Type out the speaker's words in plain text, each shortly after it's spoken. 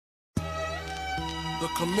The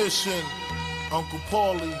Commission, Uncle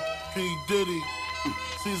Paulie, P. Diddy,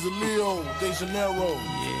 Caesar Leo, De Janeiro,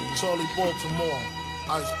 Charlie Baltimore,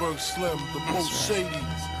 Iceberg Slim, The Most Shady,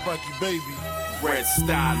 Frankie Baby. Red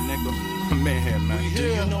Style, nigga. I'm in here, man. We Do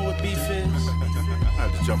here. you know what beef is? I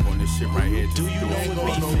had to jump on this shit right here. Do you know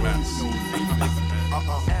what beef man? is?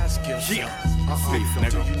 Ask yourself. Yeah. Beef,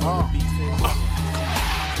 nigga. Do you know what beef is?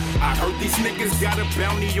 I heard these niggas got a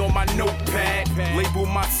bounty on my notepad. Label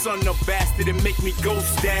my son a bastard and make me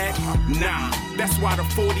ghost dad. Nah, that's why the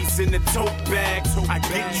 40's in the tote bag. I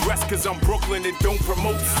get dressed cause I'm Brooklyn and don't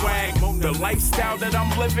promote swag. The lifestyle that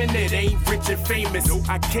I'm living, it ain't rich and famous.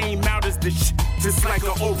 I came out as the just like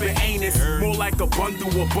an open anus. More like a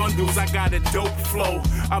bundle of bundles, I got a dope flow.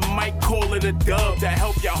 I might call it a dub to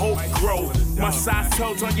help your hope grow. My size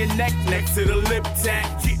tells on your neck next to the lip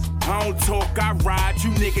tap. I don't talk, I ride,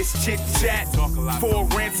 you niggas chit-chat. For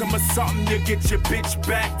a ransom or something, you get your bitch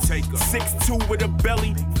back. 6'2" with a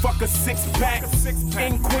belly, fuck a six-pack.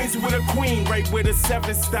 In Queens with a queen, right where the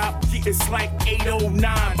 7 stop. It's like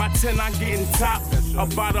 809, by 10 I'm getting top.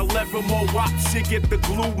 About 11 more watts, shit get the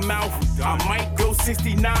glue mouth. I might go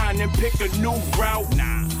 69 and pick a new route.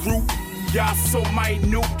 Group, y'all so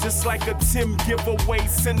minute, just like a Tim giveaway,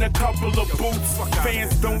 send a couple of boots.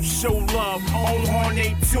 Fans don't show love, on horn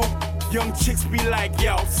they too. Young chicks be like,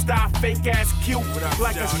 yo, style fake ass cute,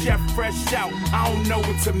 like a chef fresh out. I don't know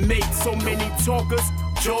what to make, so many talkers.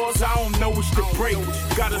 Jaws, I don't know which to break.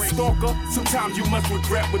 Got a stalker, sometimes you must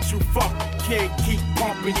regret what you fuck. Can't keep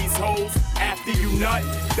pumping these hoes after you nut.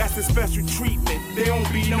 That's a special treatment, they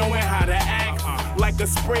don't be knowing how to act. Like a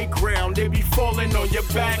spray ground, they be falling on your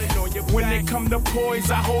back. When they come to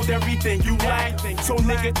poise, I hold everything you lack. So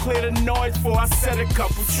nigga clear the noise before I set a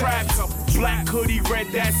couple traps. Black hoodie, red,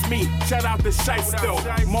 that's me. Shout out to Shice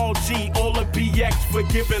though. Maul G, all the BX for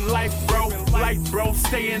giving life, bro. Life, bro,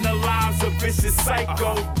 staying alive's a vicious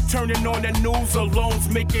psycho. Turning on the news alone's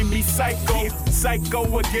making me psycho.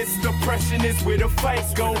 Psycho against depression is where the fight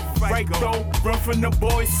go. Right though, run from the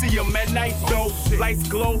boys, see 'em at night though. Lights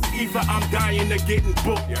glow, either I'm dying or getting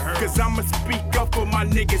booked. Cause I'ma speak up for my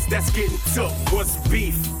niggas that's getting took. What's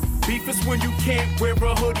beef? Beef is when you can't wear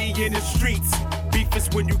a hoodie in the streets. Beef is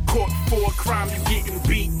when you caught for a crime, you getting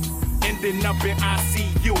beat. Ending up in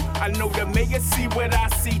ICU. I know the mayor see what I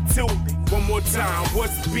see too. One more time,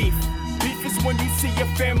 what's beef? Beef is when you see your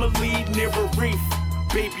family near a reef.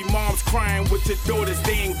 Baby moms crying with your daughters,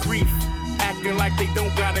 they in grief. Acting like they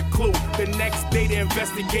don't got a clue. The next day the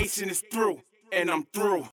investigation is through, and I'm through.